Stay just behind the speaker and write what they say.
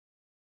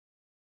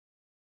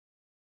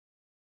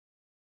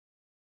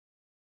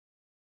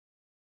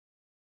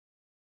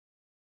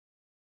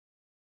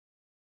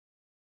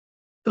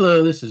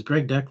Hello, this is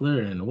Greg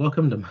Deckler, and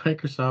welcome to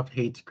Microsoft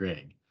Hates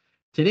Greg.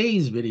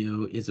 Today's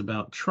video is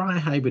about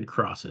trihybrid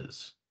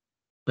crosses,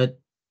 but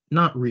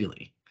not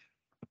really.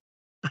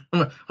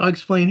 I'll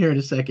explain here in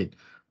a second.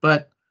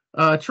 But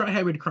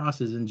trihybrid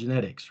crosses in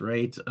genetics,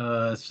 right?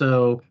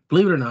 So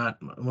believe it or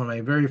not, one of my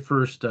very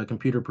first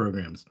computer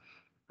programs,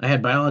 I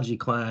had biology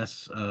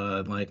class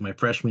like my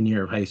freshman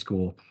year of high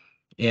school,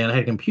 and I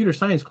had a computer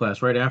science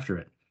class right after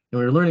it. And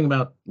we were learning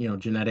about,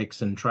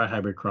 genetics and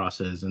trihybrid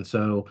crosses. And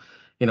so,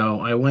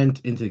 I went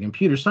into the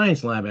computer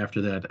science lab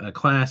after that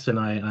class, and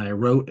I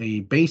wrote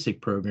a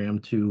basic program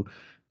to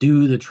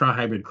do the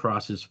trihybrid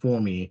crosses for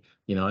me,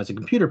 as a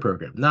computer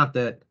program. Not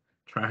that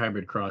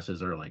trihybrid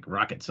crosses are like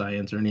rocket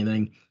science or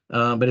anything,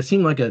 but it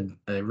seemed like a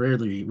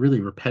really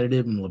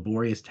repetitive and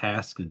laborious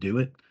task to do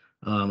it.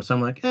 So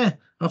I'm like,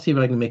 I'll see if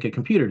I can make a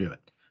computer do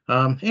it.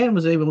 And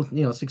was able,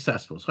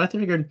 successful. So I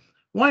figured,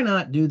 why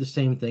not do the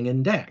same thing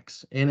in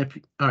DAX? And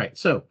all right,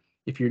 so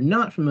if you're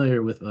not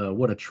familiar with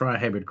what a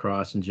trihybrid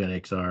cross and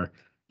genetics are,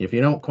 if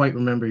you don't quite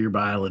remember your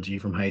biology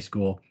from high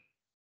school,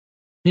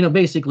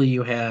 basically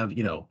you have,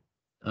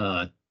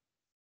 uh,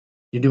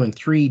 you're doing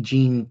three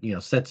gene,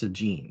 sets of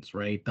genes,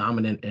 right?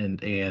 Dominant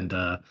and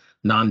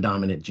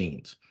non-dominant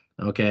genes.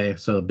 Okay,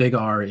 so big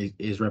R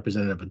is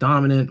representative of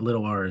dominant,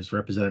 little r is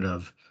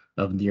representative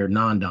of your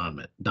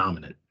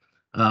non-dominant.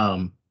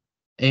 Um,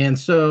 and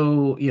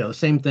so, the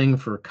same thing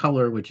for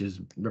color, which is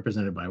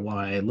represented by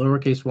Y,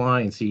 lowercase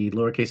y, and C,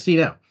 lowercase c.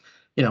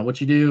 Now,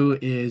 what you do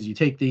is you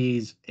take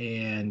these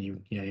and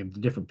you have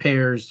different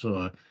pairs.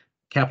 So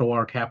capital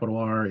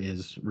R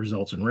is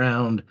results in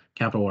round,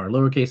 capital R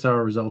lowercase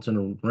r results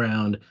in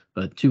round,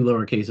 but two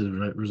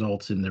lowercases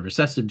results in the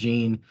recessive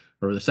gene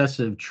or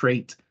recessive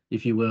trait,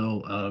 if you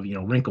will, of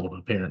wrinkled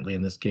apparently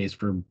in this case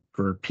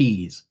for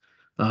peas.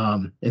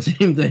 And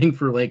same thing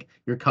for like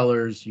your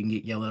colors, you can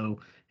get yellow,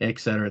 et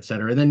cetera, et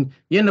cetera. And then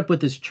you end up with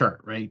this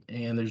chart, right?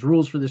 And there's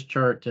rules for this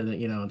chart to,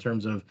 in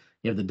terms of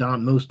you have the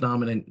most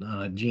dominant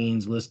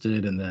genes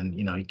listed, and then,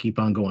 you keep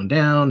on going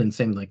down and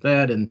same like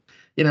that. And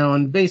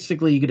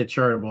basically you get a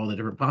chart of all the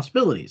different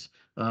possibilities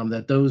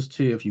that those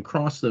two, if you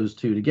cross those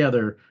two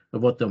together,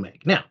 of what they'll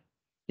make. Now,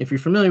 if you're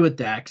familiar with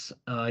DAX,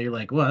 you're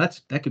like, well,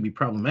 that could be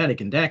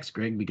problematic in DAX,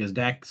 Greg, because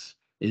DAX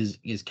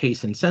is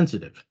case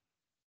insensitive.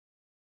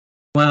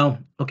 Well,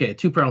 okay,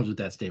 two problems with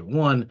that statement.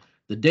 One,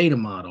 the data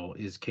model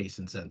is case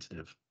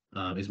insensitive,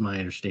 is my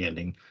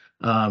understanding.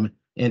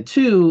 And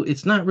two,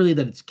 it's not really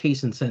that it's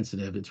case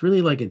insensitive. It's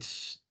really like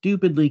it's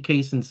stupidly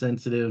case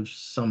insensitive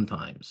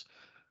sometimes.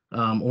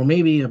 Or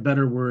maybe a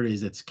better word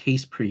is it's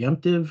case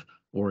preemptive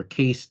or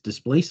case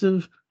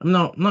displacive. I'm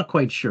not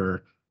quite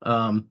sure.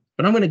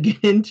 But I'm going to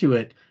get into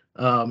it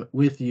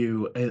with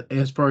you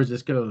as far as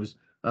this goes.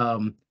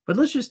 But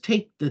let's just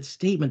take the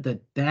statement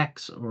that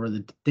DAX or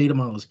the data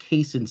model is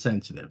case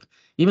insensitive,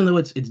 even though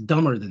it's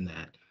dumber than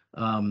that.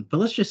 But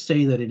let's just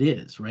say that it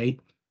is, right?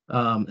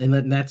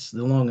 And that's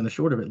the long and the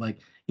short of it. Like,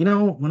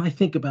 when I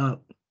think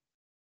about,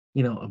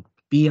 a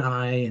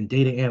BI and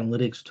data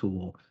analytics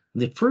tool,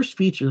 the first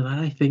feature that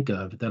I think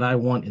of that I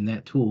want in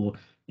that tool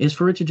is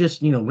for it to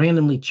just,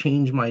 randomly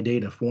change my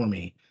data for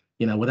me,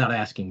 without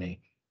asking me,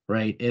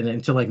 right?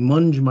 And to like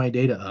munge my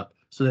data up.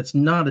 So that's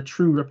not a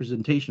true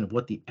representation of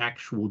what the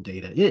actual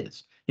data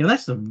is.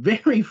 That's the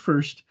very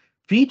first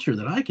feature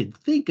that I could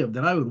think of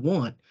that I would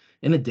want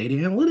in a data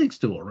analytics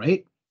tool,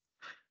 right?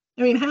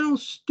 I mean, how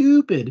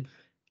stupid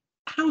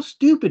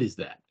is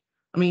that?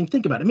 I mean,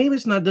 think about it. Maybe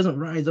it's not doesn't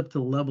rise up to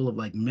the level of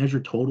like measure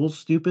totals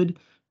stupid,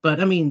 but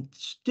I mean,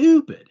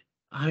 stupid.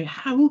 I mean,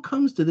 who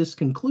comes to this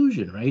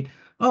conclusion, right?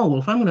 Oh, well,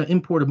 if I'm going to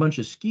import a bunch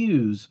of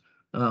SKUs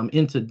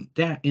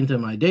into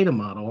my data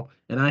model,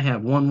 and I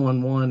have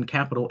 111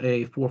 capital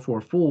A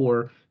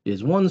 444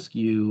 is one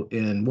SKU,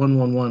 and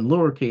 111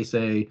 lowercase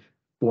a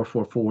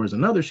 444 is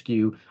another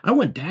SKU. I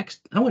want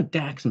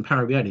DAX and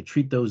Power BI to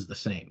treat those the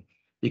same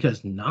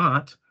because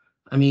not.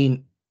 I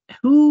mean,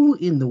 who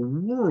in the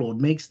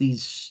world makes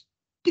these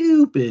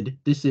stupid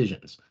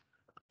decisions?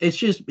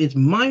 It's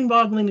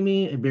mind-boggling to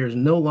me. It bears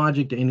no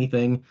logic to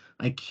anything.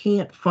 I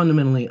can't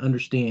fundamentally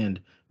understand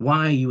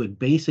why you would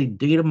base a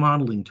data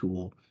modeling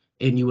tool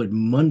and you would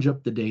munge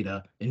up the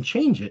data and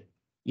change it,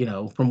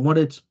 from what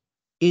it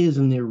is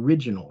in the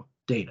original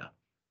data.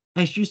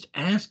 It's just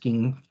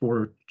asking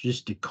for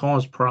just to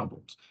cause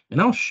problems.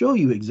 And I'll show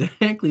you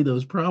exactly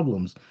those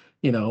problems,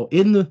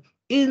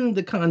 in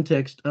the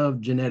context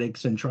of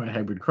genetics and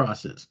trihybrid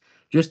crosses.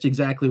 Just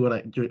exactly what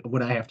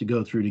I have to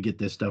go through to get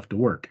this stuff to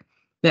work.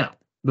 Now,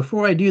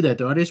 before I do that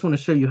though, I just want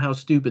to show you how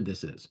stupid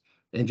this is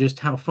and just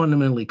how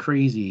fundamentally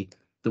crazy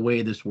the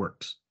way this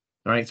works.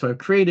 All right, so I've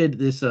created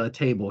this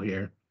table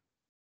here,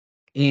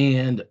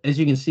 and as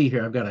you can see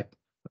here, I've got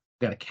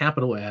a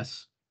capital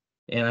S,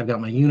 and I've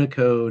got my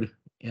Unicode.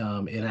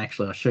 And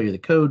actually, I'll show you the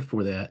code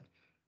for that.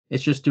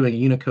 It's just doing a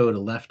Unicode a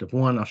left of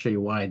 1. I'll show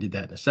you why I did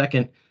that in a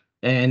second.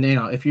 And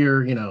if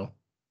you're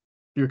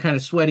kind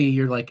of sweaty,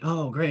 you're like,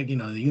 oh, Greg, the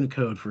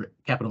Unicode for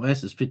capital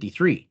S is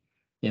 53.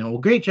 Well,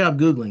 great job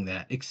Googling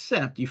that,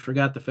 except you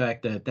forgot the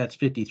fact that that's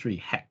 53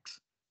 hex.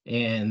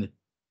 And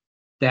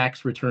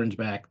DAX returns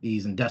back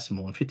these in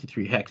decimal, and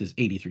 53 hex is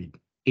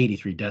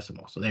 83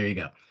 decimal. So there you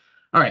go.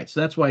 All right, so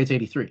that's why it's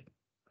 83.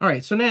 All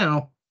right, so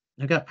now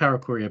I got Power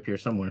Query up here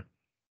somewhere.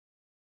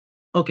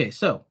 Okay,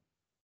 so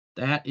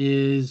that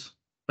is,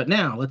 but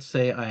now let's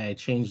say I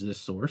change this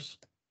source.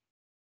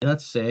 And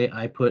let's say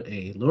I put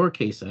a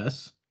lowercase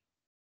s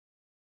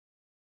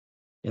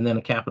and then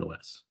a capital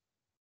S.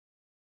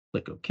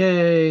 Click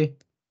OK,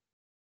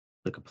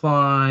 click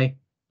apply,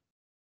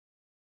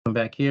 come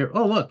back here.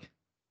 Oh, look,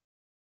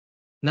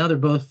 now they're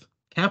both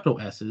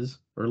capital S's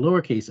or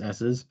lowercase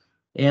s's,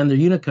 and their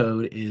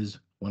Unicode is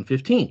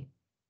 115.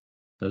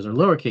 Those are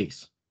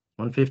lowercase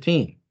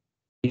 115.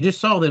 You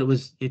just saw that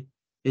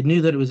it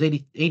knew that it was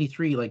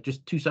 83 like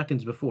just 2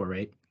 seconds before,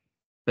 right?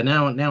 But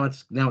now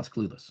it's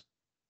clueless.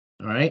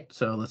 All right,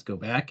 so let's go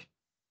back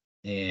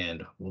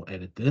and we'll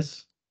edit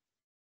this,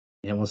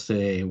 and we'll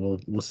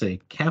say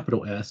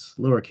capital S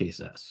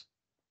lowercase s.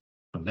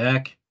 Come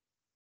back,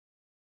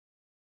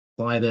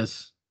 apply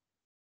this.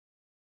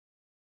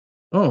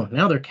 Oh,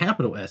 now they're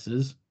capital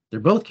S's.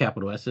 They're both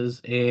capital S's,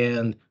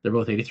 and they're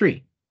both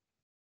 83.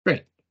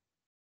 Great.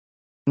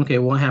 Okay,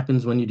 what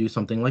happens when you do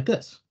something like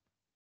this?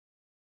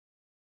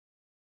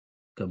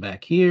 Go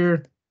back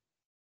here.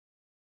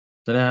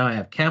 So now I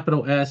have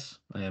capital S,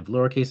 I have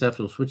lowercase f,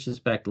 we'll switch this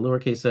back to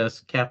lowercase s,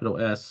 capital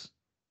S,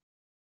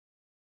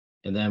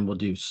 and then we'll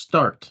do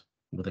start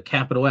with a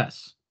capital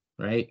S,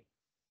 right?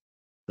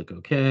 Click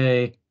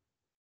OK,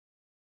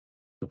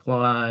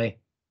 apply.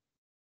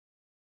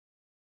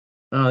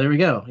 Oh, there we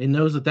go. It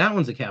knows that that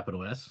one's a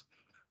capital S.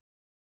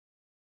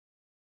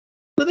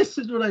 So this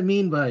is what I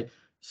mean by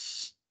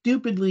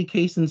stupidly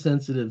case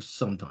insensitive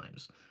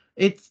sometimes.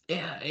 It's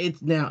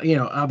now,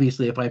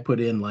 obviously if I put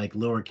in like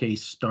lowercase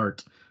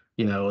start,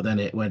 then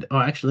it would, oh,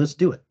 actually, let's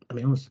do it. I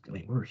mean,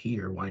 we're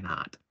here, why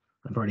not?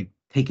 I've already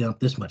taken up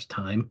this much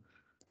time.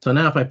 So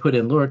now if I put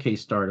in lowercase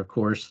start, of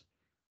course,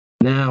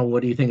 now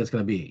what do you think it's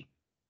going to be?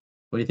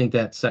 What do you think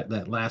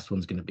that last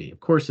one's going to be? Of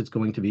course, it's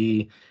going to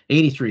be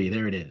 83.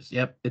 There it is.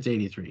 Yep, it's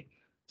 83.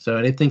 So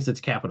it thinks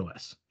it's capital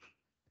S.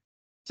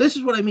 So this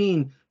is what I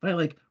mean by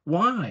like,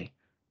 why?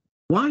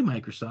 Why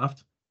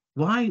Microsoft?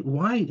 Why?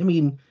 I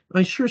mean,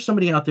 I'm sure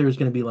somebody out there is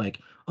going to be like,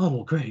 oh,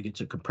 well, Greg,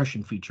 it's a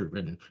compression feature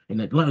and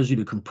it allows you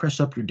to compress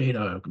up your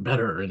data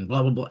better and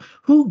blah, blah, blah.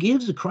 Who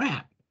gives a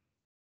crap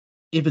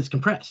if it's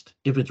compressed,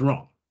 if it's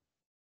wrong?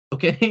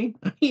 Okay?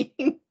 I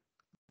mean,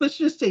 let's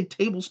just say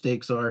table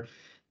stakes are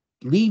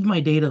leave my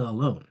data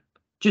alone.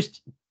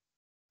 Just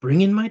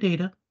bring in my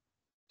data.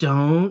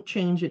 Don't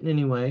change it in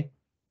any way.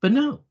 But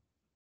no,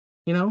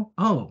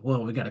 oh,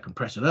 well, we got to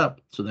compress it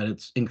up so that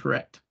it's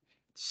incorrect.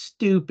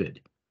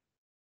 Stupid.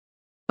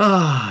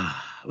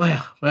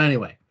 Well,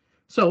 anyway.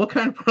 So what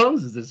kind of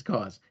problems does this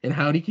cause? And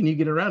how can you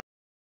get around it?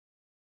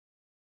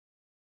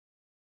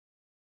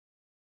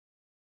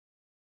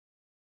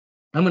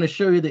 I'm going to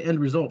show you the end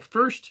result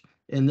first,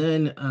 and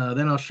then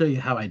I'll show you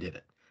how I did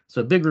it.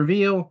 So big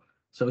reveal.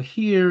 So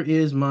here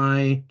is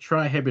my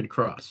Trihybrid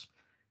cross.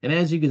 And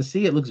as you can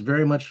see, it looks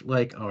very much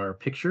like our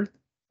picture,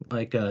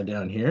 like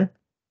down here,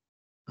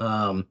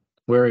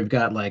 where we've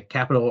got like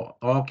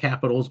all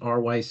capitals,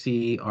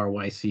 RYC,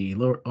 RYC,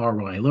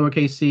 RY,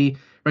 lowercase c,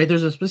 right?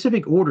 There's a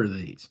specific order of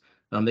these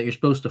that you're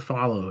supposed to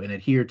follow and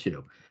adhere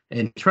to.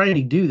 And trying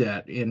to do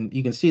that, and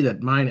you can see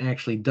that mine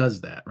actually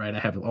does that, right? I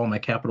have all my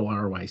capital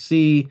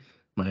RYC,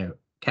 my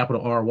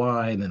capital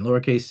RY, and then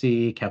lowercase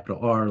c, capital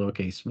R,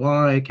 lowercase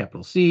y,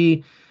 capital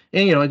C,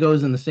 and it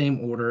goes in the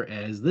same order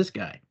as this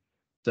guy.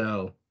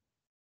 So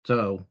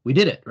we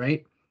did it,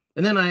 right?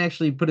 And then I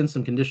actually put in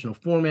some conditional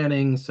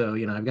formatting. So,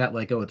 I've got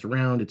like, oh, it's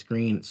round, it's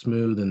green, it's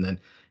smooth. And then,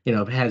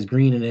 if it has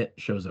green in it,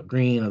 shows up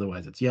green.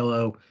 Otherwise, it's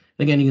yellow.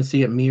 And again, you can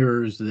see it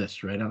mirrors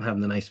this, right? I don't have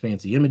the nice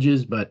fancy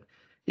images, but,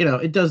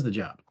 it does the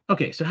job.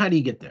 Okay, so how do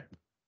you get there?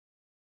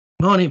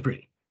 Oh, it ain't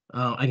pretty.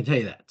 I can tell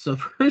you that. So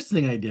first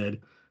thing I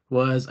did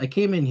was I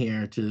came in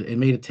here and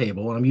made a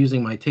table. And I'm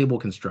using my table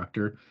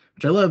constructor,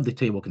 which I love the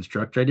table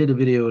constructor. I did a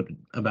video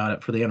about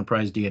it for the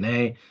Enterprise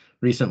DNA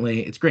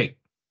recently. It's great.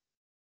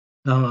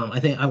 I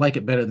think I like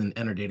it better than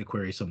Enter Data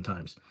Query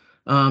sometimes.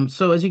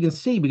 So as you can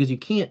see, because you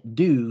can't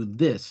do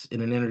this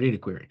in an Enter Data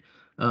Query.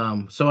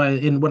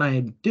 What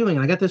I'm doing,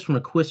 and I got this from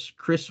a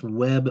Chris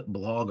Webb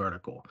blog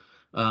article,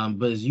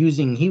 but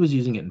he was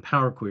using it in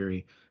Power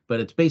Query, but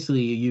it's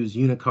basically you use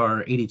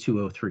Unicar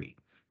 8203.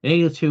 And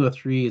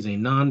 8203 is a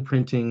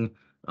non-printing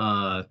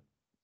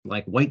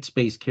like white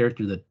space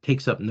character that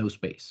takes up no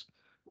space.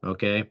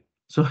 Okay,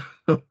 so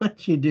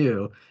what you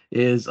do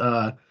is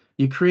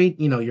you create,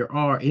 your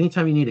R.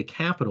 Anytime you need a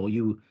capital,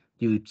 you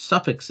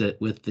suffix it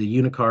with the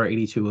Unicar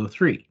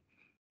 8203,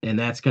 and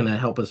that's going to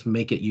help us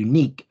make it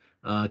unique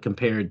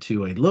compared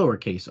to a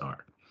lowercase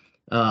r.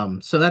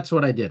 So that's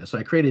what I did. So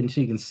I created,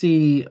 so you can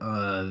see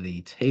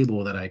the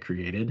table that I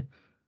created,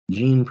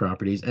 gene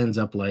properties, ends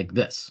up like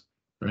this,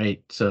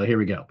 right? So here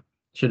we go.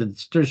 Should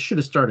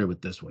have started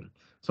with this one.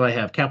 So I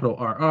have capital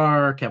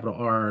RR, capital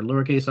R,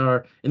 lowercase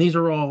r, and these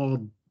are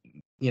all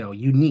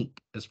unique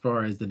as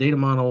far as the data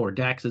model or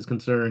DAX is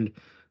concerned.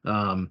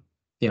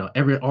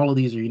 all of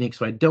these are unique,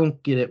 so I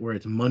don't get it where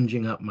it's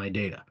munging up my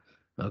data.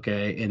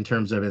 Okay, in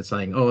terms of it's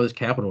saying, oh, this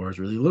capital R is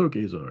really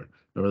lowercase r,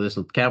 or this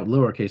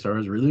lowercase r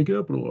is really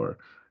capital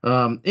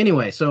R.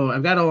 Anyway, so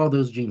I've got all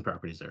those gene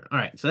properties there. All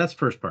right, so that's the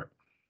first part.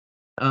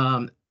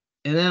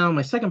 And now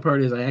my second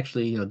part is I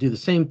actually, do the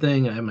same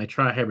thing. I have my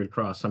trihybrid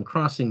cross. So I'm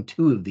crossing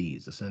two of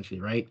these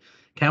essentially, right?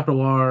 Capital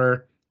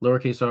R,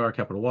 lowercase r,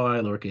 capital Y,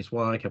 lowercase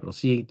y, capital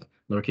C,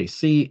 lowercase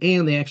c,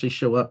 and they actually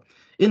show up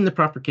in the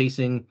proper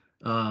casing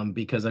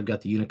because I've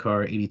got the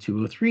Unicar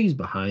 8203s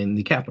behind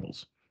the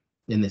capitals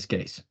in this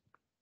case.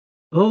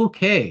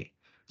 Okay,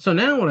 so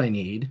now what I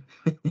need,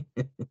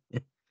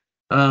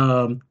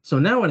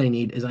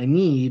 is I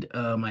need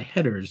my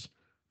headers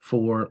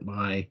for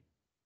my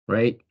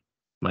right?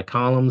 My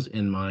columns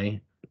and my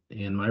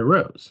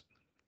rows.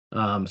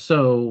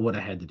 So what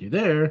I had to do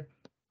there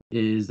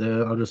is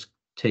I'll just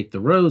take the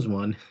rows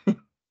one.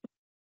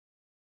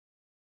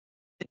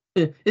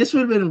 This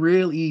would have been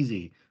real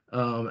easy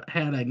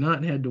had I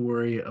not had to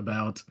worry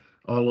about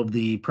all of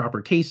the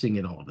proper casing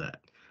and all of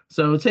that.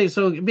 So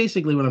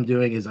basically what I'm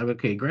doing is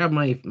okay, grab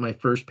my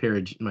first pair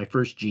of my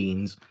first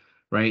genes,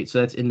 right? So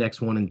that's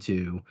index 1 and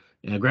 2.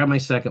 And I grab my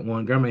second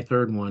one, grab my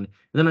third one, and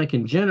then I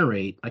can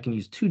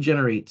use two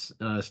generate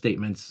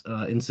statements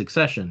in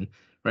succession,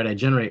 right? I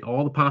generate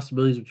all the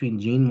possibilities between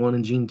gene 1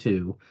 and gene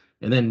 2,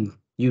 and then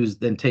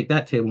take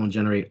that table and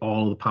generate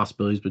all the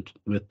possibilities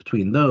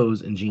between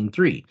those and gene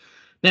 3.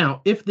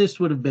 Now, if this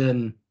would have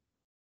been,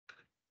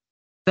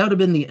 that would have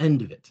been the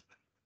end of it.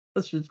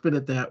 Let's just put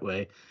it that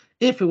way.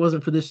 If it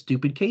wasn't for this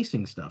stupid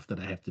casing stuff that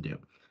I have to do.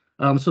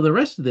 So the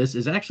rest of this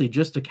is actually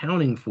just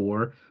accounting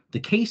for the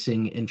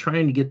casing and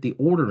trying to get the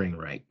ordering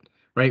right.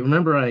 Right.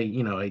 Remember,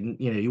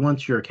 you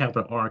want your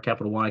capital R,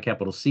 capital Y,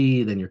 capital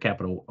C, then your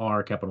capital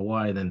R, capital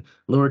Y, then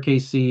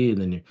lowercase c,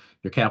 and then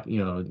your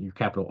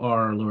capital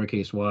R,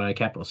 lowercase y,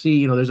 capital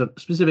C. There's a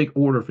specific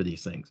order for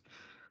these things.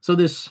 So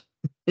this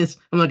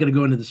I'm not going to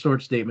go into the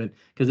sort statement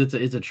because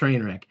it's a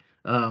train wreck.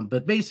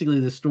 But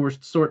basically, the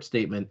sort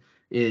statement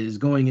is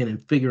going in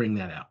and figuring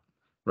that out,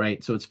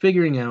 right? So it's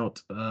figuring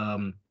out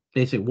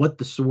basically what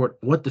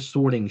the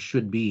sorting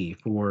should be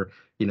for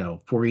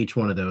each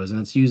one of those, and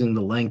it's using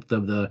the length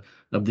of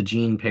the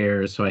gene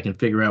pairs so I can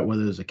figure out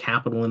whether there's a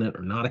capital in it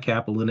or not a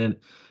capital in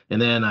it, and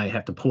then I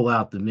have to pull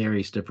out the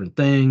various different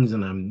things,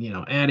 and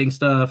I'm adding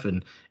stuff,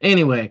 and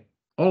anyway,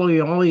 all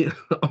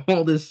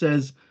this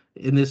says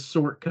in this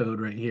sort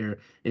code right here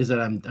is that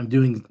I'm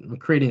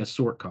creating a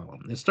sort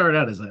column. It started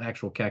out as an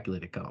actual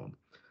calculated column.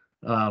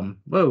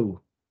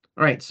 Whoa.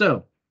 All right,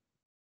 so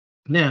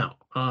now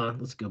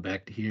let's go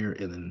back to here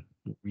and then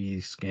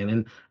rescan in.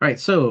 All right,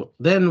 so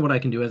then what I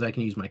can do is I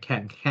can use my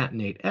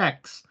concatenate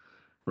X,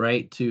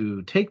 right,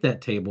 to take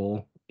that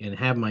table and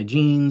have my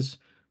genes,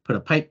 put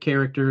a pipe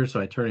character, so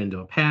I turn it into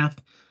a path,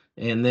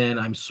 and then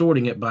I'm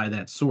sorting it by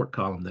that sort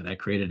column that I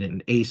created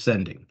in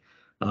ascending.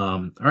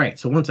 All right,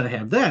 so once I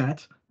have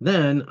that,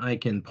 then I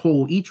can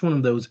pull each one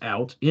of those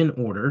out in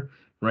order,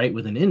 right,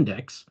 with an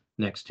index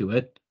next to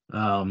it.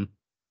 And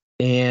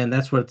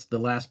that's what the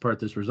last part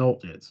this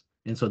result is.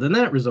 And so then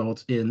that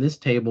results in this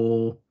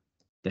table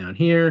down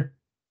here.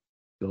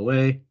 Go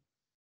away.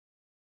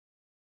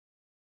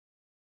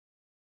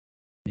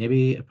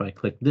 Maybe if I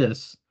click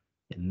this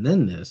and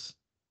then this,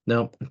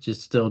 no,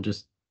 it's still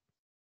just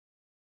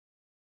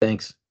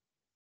thanks.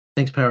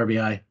 Thanks, Power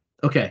BI.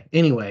 Okay,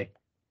 anyway,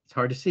 it's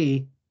hard to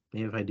see.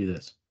 Maybe if I do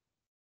this.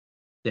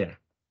 There.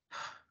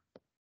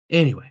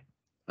 Anyway,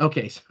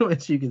 okay, so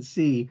as you can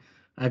see,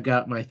 I've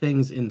got my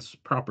things in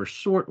proper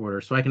sort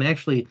order. So I can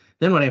actually,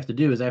 then what I have to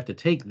do is I have to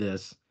take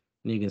this,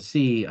 and you can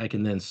see I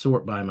can then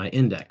sort by my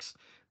index.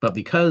 But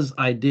because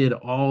I did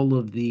all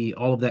of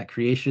that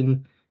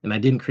creation, and I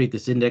didn't create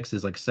this index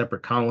as like a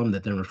separate column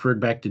that then referred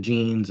back to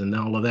genes and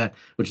all of that,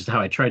 which is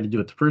how I tried to do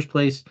it the first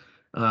place,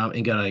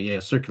 and got a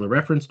circular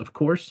reference, of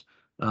course.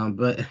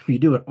 But if you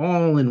do it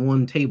all in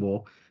one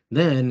table,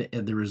 then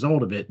the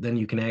result of it, then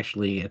you can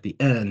actually, at the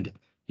end,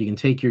 you can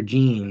take your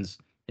genes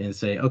and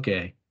say,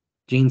 okay,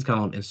 genes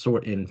column and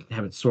sort and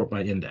have it sort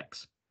by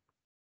index.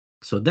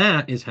 So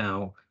that is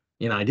how,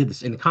 I did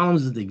this. And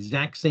columns is the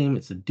exact same.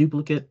 It's a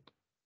duplicate,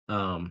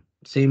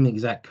 same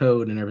exact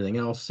code and everything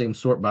else, same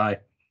sort by,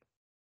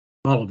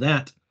 all of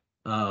that.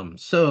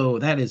 So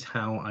that is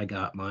how I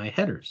got my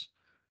headers,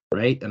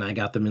 right? And I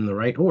got them in the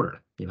right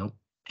order,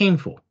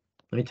 painful,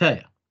 let me tell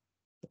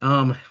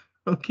you.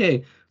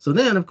 Okay, so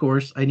then, of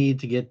course, I need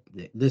to get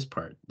this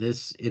part,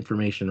 this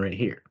information right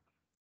here.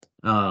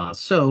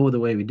 So the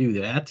way we do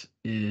that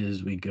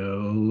is we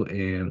go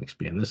and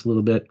expand this a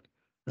little bit.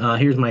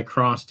 Here's my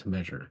crossed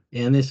measure,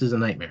 and this is a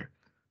nightmare.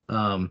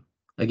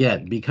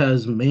 Again,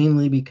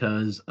 mainly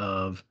because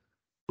of,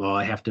 well,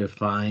 I have to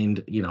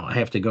find, I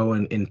have to go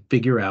and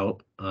figure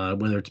out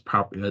whether it's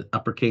proper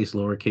uppercase,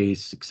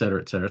 lowercase,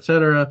 et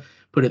cetera,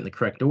 put it in the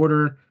correct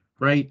order,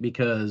 right?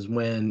 Because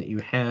when you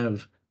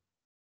have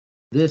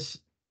this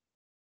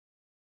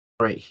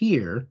right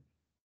here,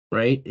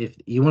 right? If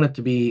you want it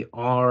to be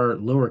R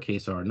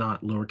lowercase r,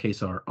 not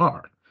lowercase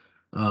r.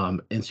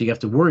 And so you have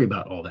to worry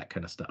about all that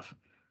kind of stuff.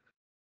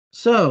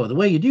 So the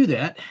way you do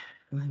that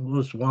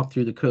we'll just walk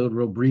through the code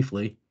real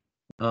briefly.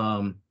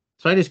 So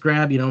I just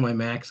grab, my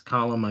max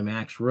column, my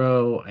max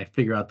row. I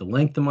figure out the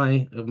length of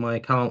my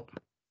column.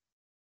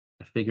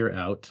 I figure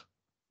out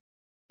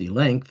the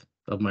length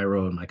of my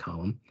row and my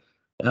column.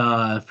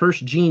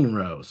 First gene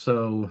row.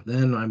 So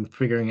then I'm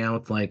figuring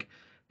out, like,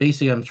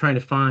 basically I'm trying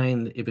to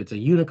find if it's a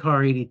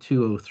unicar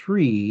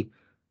 8203.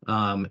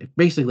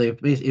 Basically,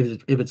 if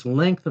its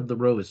length of the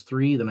row is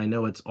 3, then I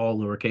know it's all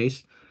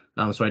lowercase.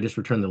 So I just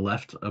return the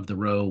left of the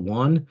row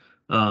 1.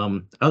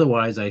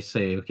 Otherwise, I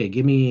say, okay,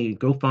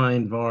 go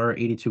find var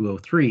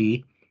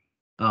 8203.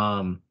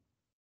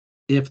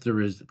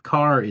 If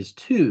car is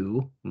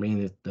 2, I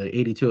mean, if the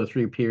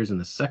 8203 appears in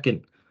the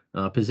second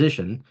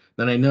position,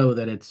 then I know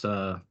that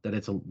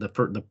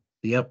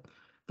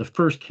the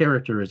first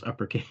character is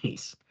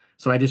uppercase.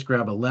 So I just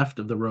grab a left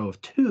of the row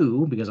of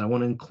 2 because I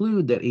want to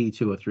include that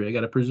 8203. I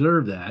got to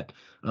preserve that.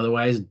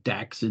 Otherwise,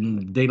 DAX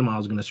and data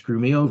model is going to screw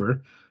me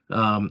over.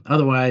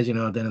 Otherwise, then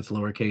it's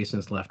lowercase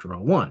and it's left row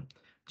 1.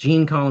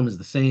 Gene column is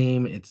the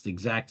same. It's the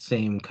exact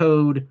same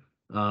code,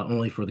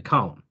 only for the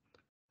column.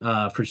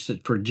 For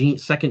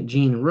second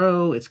gene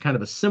row, it's kind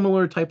of a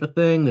similar type of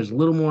thing. There's a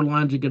little more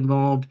logic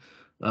involved,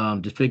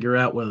 to figure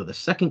out whether the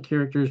second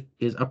character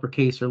is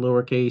uppercase or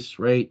lowercase,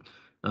 right?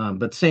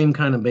 But same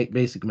kind of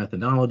basic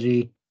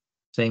methodology,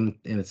 and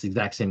it's the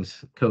exact same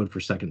code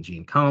for second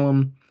gene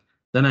column.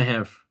 Then I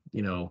have,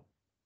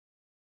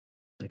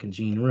 second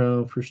gene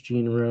row, first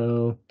gene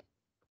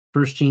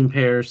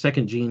pair,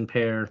 second gene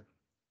pair.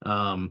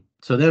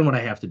 So then what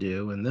I have to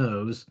do in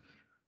those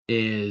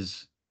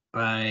is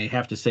I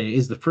have to say,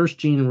 is the first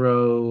gene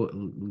row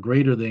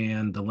greater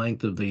than the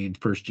length of the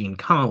first gene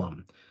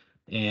column?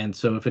 And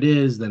so if it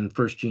is, then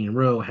first gene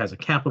row has a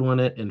capital in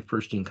it and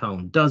first gene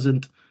column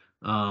doesn't.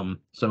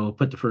 So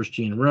put the first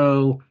gene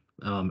row,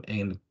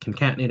 and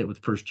concatenate it with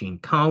first gene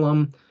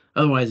column.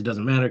 Otherwise, it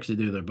doesn't matter because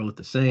they're both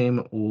the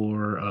same,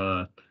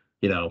 or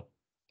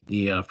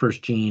the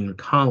first gene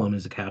column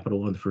is a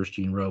capital and the first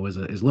gene row is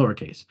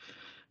lowercase.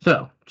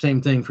 So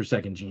same thing for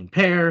second gene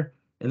pair.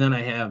 And then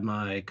I have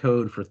my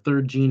code for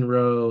third gene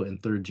row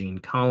and third gene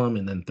column,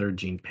 and then third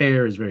gene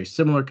pair is very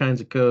similar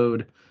kinds of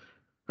code.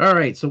 All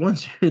right, so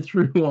once you're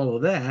through all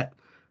of that,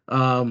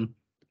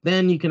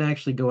 then you can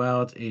actually go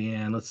out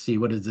and let's see,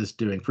 what is this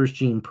doing? First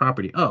gene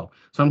property. Oh,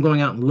 so I'm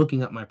going out and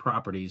looking up my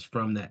properties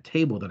from that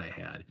table that I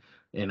had.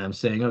 And I'm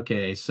saying,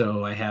 okay,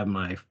 so I have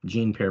my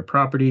gene pair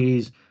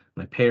properties,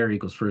 my pair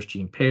equals first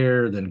gene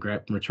pair, then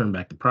return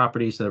back the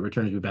property. So that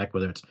returns me back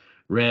whether it's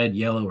red,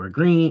 yellow, or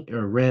green,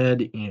 or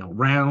red,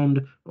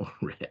 round, or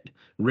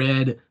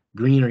red,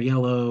 green or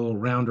yellow,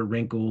 round or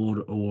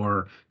wrinkled,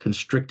 or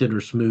constricted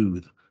or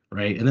smooth,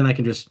 right? And then I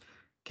can just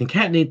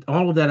concatenate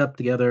all of that up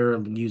together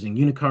using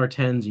unicar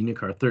 10s,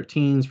 unicar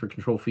 13s for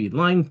control feed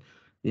line,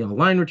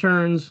 line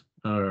returns,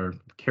 or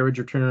carriage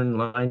return,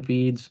 line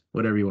feeds,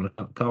 whatever you want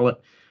to call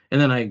it. And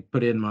then I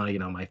put in my,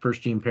 my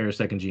first gene pair,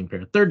 second gene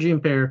pair, third gene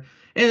pair,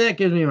 and that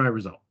gives me my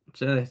result.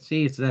 So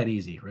see, it's that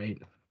easy,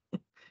 right?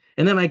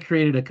 And then I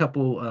created a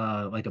couple,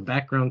 like a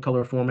background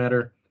color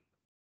formatter.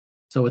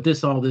 So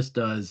what all this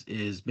does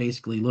is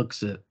basically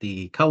looks at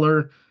the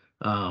color,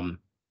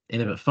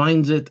 and if it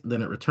finds it,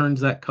 then it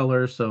returns that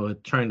color. So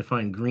it's trying to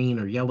find green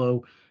or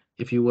yellow,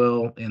 if you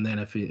will, and then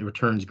if it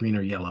returns green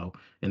or yellow,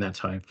 and that's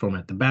how I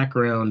format the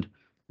background.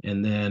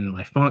 And then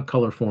my font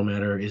color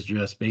formatter is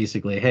just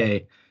basically,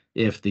 hey,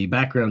 if the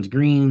background's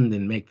green,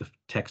 then make the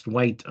text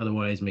white,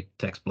 otherwise make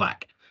the text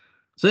black.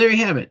 So there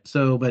you have it.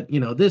 So, but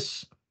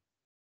this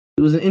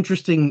it was a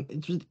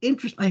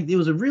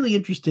really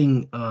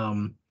interesting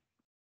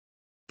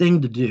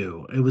thing to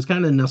do. It was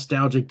kind of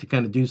nostalgic to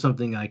kind of do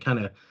something I kind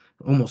of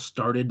almost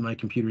started my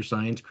computer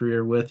science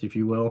career with, if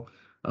you will.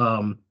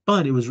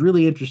 But it was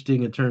really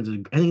interesting in terms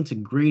of, I think it's a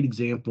great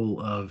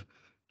example of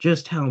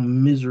just how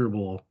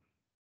miserable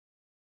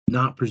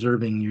not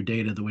preserving your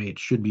data the way it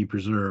should be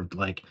preserved,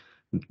 like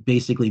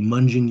basically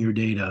munging your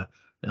data,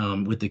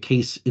 with the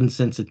case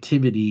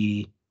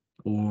insensitivity,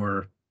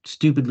 or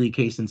stupidly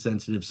case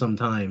insensitive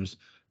sometimes,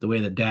 the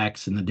way that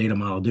DAX and the data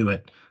model do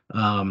it.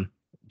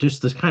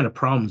 Just this kind of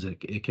problems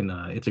it can,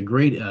 it's a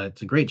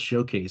great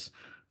showcase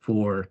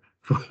for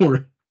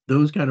for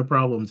those kind of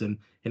problems, and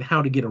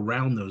how to get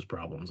around those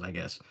problems, I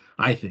guess,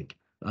 I think.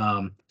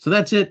 So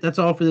that's it. That's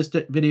all for this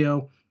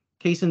video.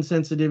 Case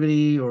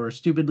insensitivity, or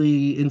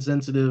stupidly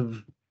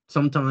insensitive,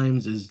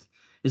 sometimes is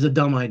a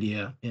dumb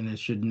idea, and it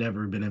should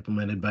never have been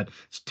implemented, but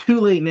it's too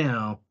late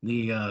now.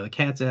 The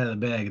cat's out of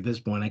the bag at this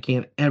point. I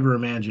can't ever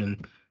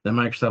imagine that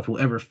Microsoft will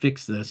ever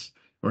fix this,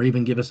 or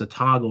even give us a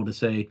toggle to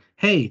say,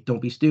 hey,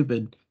 don't be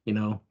stupid,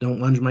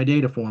 don't lunge my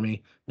data for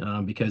me,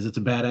 because it's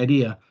a bad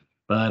idea.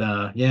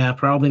 But yeah,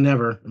 probably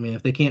never. I mean,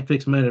 if they can't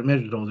fix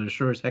measure tools, they're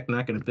sure as heck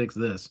not going to fix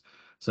this.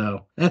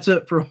 So that's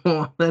it for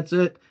all. That's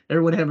it.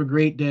 Everyone have a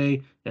great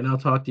day, and I'll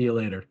talk to you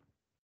later.